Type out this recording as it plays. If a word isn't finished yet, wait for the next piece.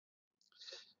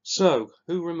So,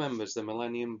 who remembers the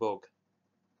Millennium bug?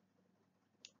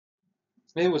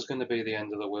 It was going to be the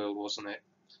end of the world, wasn't it?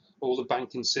 All the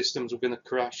banking systems were going to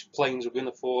crash, planes were going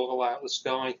to fall out of the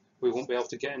sky, we wouldn't be able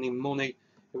to get any money,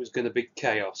 it was going to be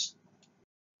chaos.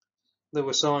 There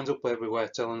were signs up everywhere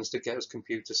telling us to get us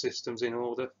computer systems in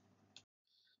order.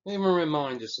 Even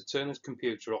reminders to turn his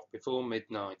computer off before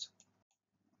midnight.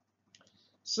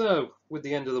 So, with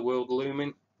the end of the world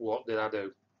looming, what did I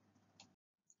do?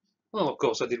 Well, of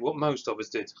course I did what most of us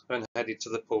did, and headed to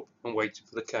the pub and waited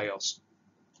for the chaos.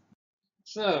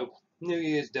 So, New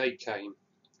Year's Day came.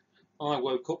 I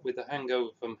woke up with a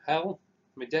hangover from hell.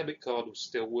 My debit card was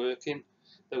still working.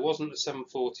 There wasn't a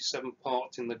 747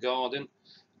 parked in the garden.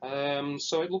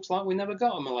 So it looks like we never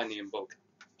got a Millennium bug.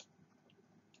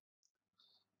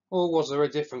 Or was there a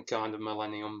different kind of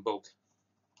Millennium bug?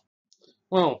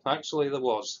 Well, actually there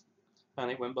was.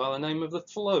 And it went by the name of the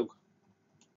flu.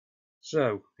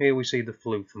 So, here we see the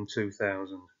flu from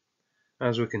 2000.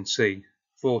 As we can see,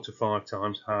 4 to 5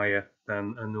 times higher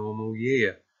than a normal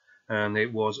year. And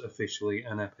it was officially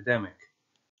an epidemic.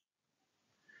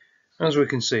 As we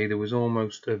can see, there was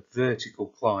almost a vertical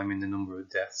climb in the number of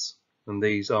deaths, and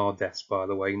these are deaths, by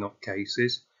the way, not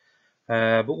cases.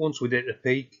 But once we hit the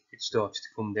peak, it started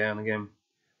to come down again.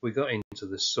 We got into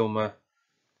the summer,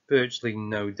 virtually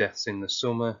no deaths in the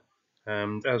summer,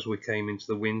 and as we came into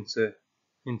the winter,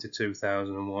 into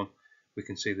 2001, we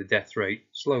can see the death rate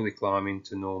slowly climbing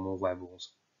to normal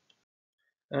levels.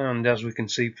 And as we can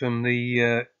see from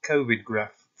the COVID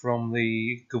graph from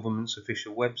the government's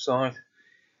official website,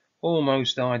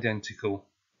 almost identical,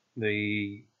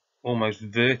 the almost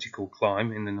vertical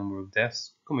climb in the number of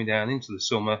deaths coming down into the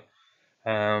summer,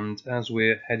 and as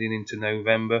we're heading into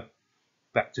November,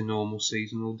 back to normal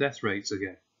seasonal death rates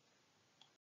again.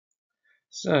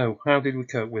 So how did we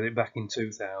cope with it back in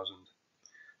 2000?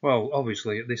 Well,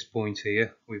 obviously at this point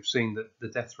here we've seen that the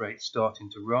death rate's starting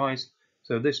to rise,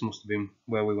 so this must have been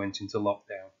where we went into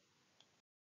lockdown.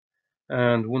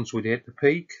 And once we'd hit the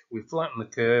peak, we flattened the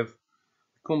curve,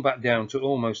 come back down to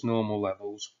almost normal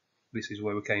levels. This is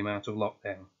where we came out of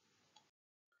lockdown.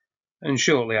 And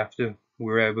shortly after, we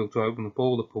were able to open up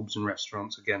all the pubs and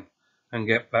restaurants again and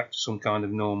get back to some kind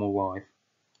of normal life.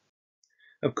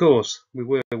 Of course, we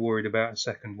were worried about a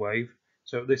second wave,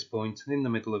 so at this point, in the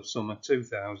middle of summer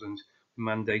 2000, we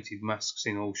mandated masks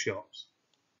in all shops.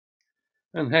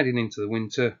 And heading into the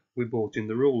winter, we brought in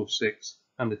the rule of 6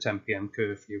 and the 10 PM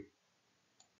curfew.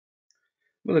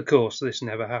 But of course, this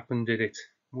never happened, did it?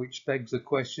 Which begs the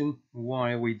question,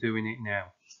 why are we doing it now?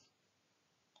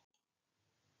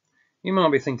 You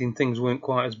might be thinking things weren't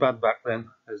quite as bad back then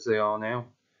as they are now.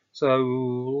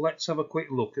 So let's have a quick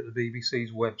look at the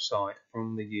BBC's website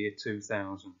from the year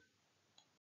 2000.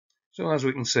 So as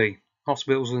we can see,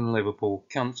 hospitals in Liverpool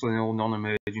cancelling all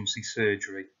non-emergency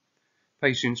surgery,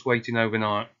 patients waiting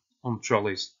overnight on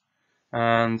trolleys,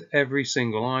 and every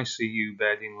single ICU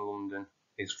bed in London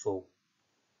is full.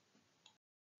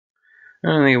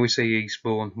 And here we see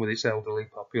Eastbourne with its elderly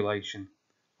population.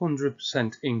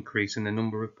 100% increase in the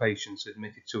number of patients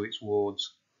admitted to its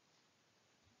wards.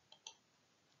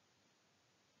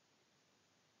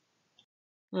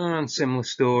 And similar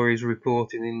stories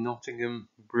reported in Nottingham,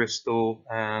 Bristol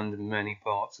and many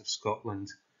parts of Scotland.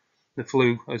 The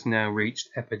flu has now reached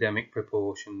epidemic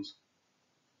proportions.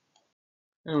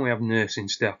 And we have nursing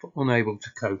staff unable to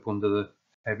cope under the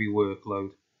heavy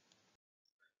workload.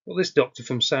 Well, this doctor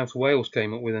from South Wales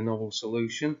came up with a novel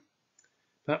solution.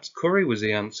 Perhaps curry was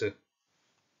the answer.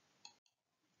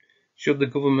 Should the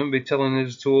government be telling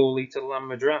us to all eat a lamb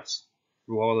madras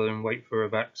rather than wait for a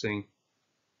vaccine?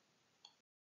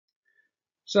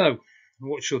 So,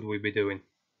 what should we be doing?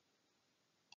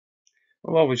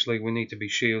 Well, obviously we need to be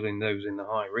shielding those in the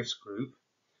high risk group.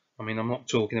 I mean, I'm not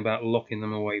talking about locking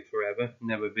them away forever,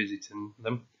 never visiting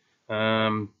them.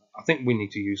 I think we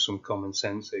need to use some common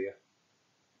sense here.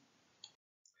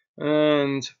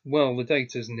 And, well, the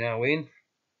data's now in.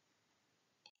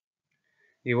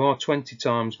 You are 20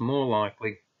 times more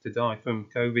likely to die from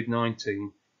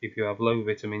COVID-19 if you have low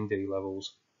vitamin D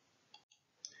levels.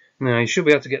 Now, you should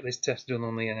be able to get this test done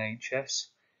on the NHS.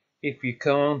 If you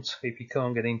can't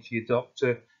get into your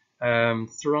doctor,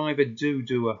 Thriver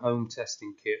do a home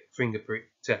testing kit, finger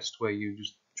prick test, where you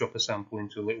just drop a sample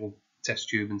into a little test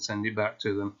tube and send it back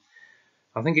to them.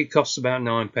 I think it costs about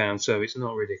 £9, so it's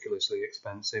not ridiculously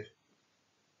expensive.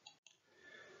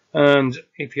 And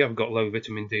if you have got low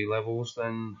vitamin D levels,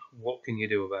 then what can you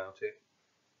do about it?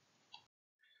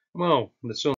 Well,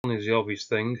 the sun is the obvious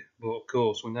thing, but of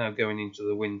course we're now going into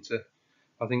the winter.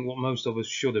 I think what most of us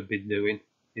should have been doing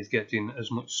is getting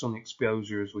as much sun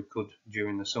exposure as we could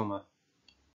during the summer.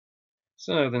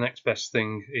 So the next best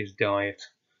thing is diet,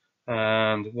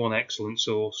 and one excellent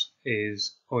source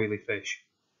is oily fish,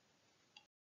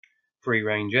 free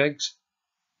range eggs,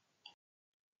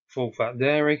 full fat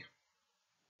dairy,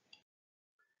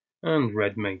 and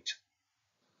red meat.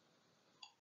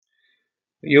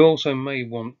 You also may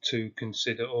want to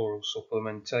consider oral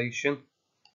supplementation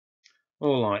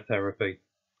or light therapy,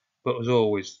 but as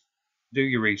always, do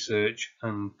your research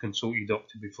and consult your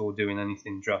doctor before doing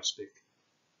anything drastic.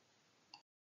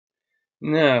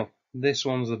 Now, this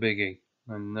one's the biggie,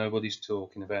 and nobody's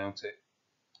talking about it.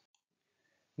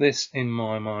 This, in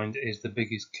my mind, is the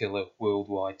biggest killer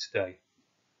worldwide today.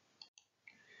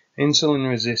 Insulin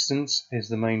resistance is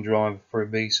the main driver for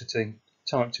obesity,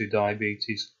 type 2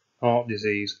 diabetes, heart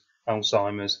disease,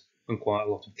 Alzheimer's, and quite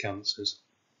a lot of cancers.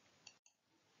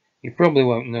 You probably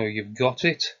won't know you've got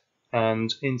it,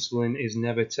 and insulin is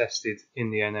never tested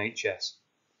in the NHS.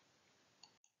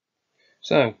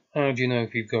 So, how do you know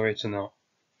if you've got it or not?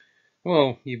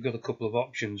 Well, you've got a couple of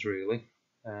options really.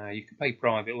 You can pay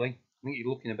privately. I think you're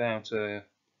looking about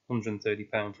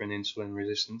 £130 for an insulin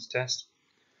resistance test,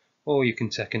 or you can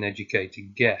take an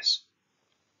educated guess.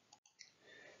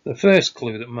 The first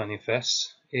clue that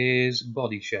manifests is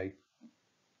body shape.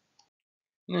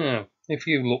 Now, if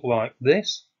you look like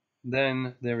this,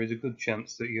 then there is a good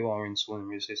chance that you are insulin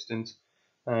resistant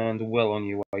and well on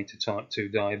your way to type 2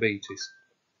 diabetes.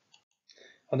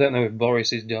 I don't know if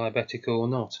Boris is diabetic or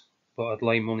not, but I'd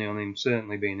lay money on him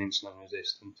certainly being insulin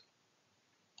resistant.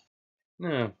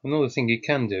 Now, another thing you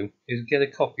can do is get a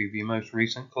copy of your most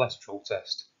recent cholesterol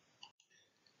test.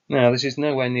 Now, this is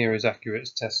nowhere near as accurate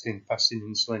as testing fasting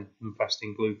insulin and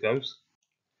fasting glucose,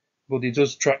 but it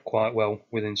does track quite well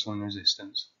with insulin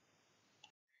resistance.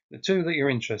 The two that you're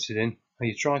interested in are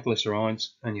your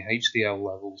triglycerides and your HDL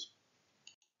levels.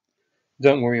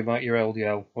 Don't worry about your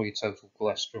LDL or your total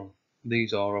cholesterol.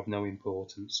 These are of no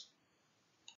importance.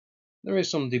 There is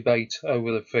some debate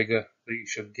over the figure that you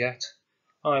should get.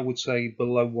 I would say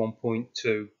below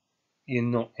 1.2, you're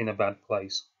not in a bad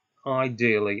place.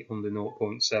 Ideally under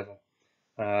 0.7,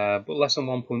 but less than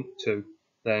 1.2,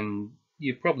 then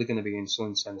you're probably going to be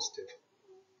insulin sensitive.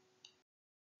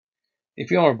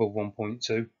 If you are above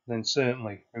 1.2, then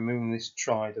certainly removing this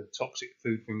triad of toxic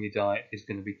food from your diet is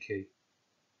going to be key.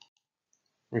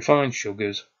 Refined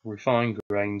sugars, refined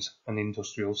grains, and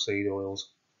industrial seed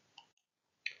oils.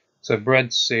 So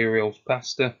bread, cereals,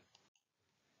 pasta,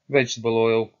 vegetable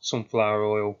oil, sunflower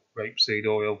oil, rapeseed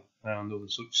oil, and other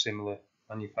such similar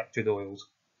manufactured oils.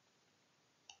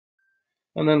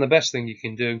 And then the best thing you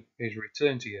can do is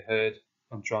return to your herd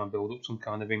and try and build up some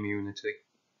kind of immunity.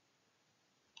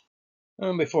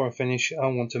 And before I finish, I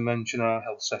want to mention our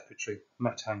Health Secretary,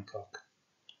 Matt Hancock.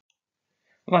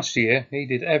 Last year, he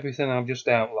did everything I've just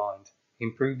outlined,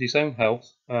 improved his own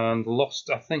health, and lost,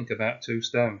 I think, about 2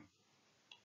 stone.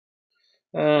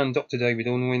 And Dr. David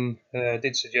Unwin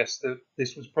did suggest that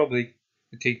this was probably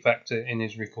the key factor in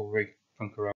his recovery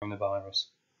from coronavirus.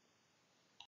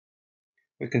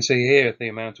 We can see here the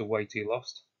amount of weight he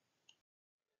lost.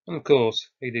 And of course,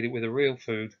 he did it with a real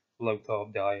food,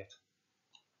 low-carb diet.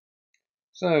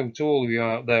 So, to all of you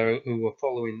out there who are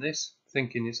following this,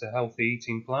 thinking it's a healthy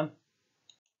eating plan,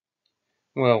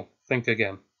 well, think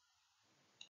again.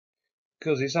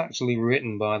 Because it's actually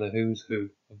written by the who's who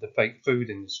of the fake food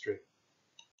industry.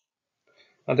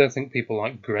 I don't think people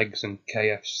like Greggs and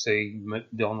KFC,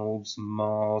 McDonald's,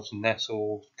 Mars,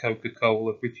 Nestle,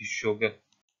 Coca-Cola, British Sugar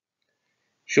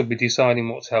should be deciding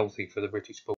what's healthy for the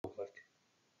British public.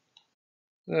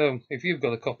 So, if you've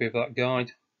got a copy of that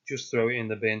guide, just throw it in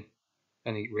the bin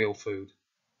and eat real food.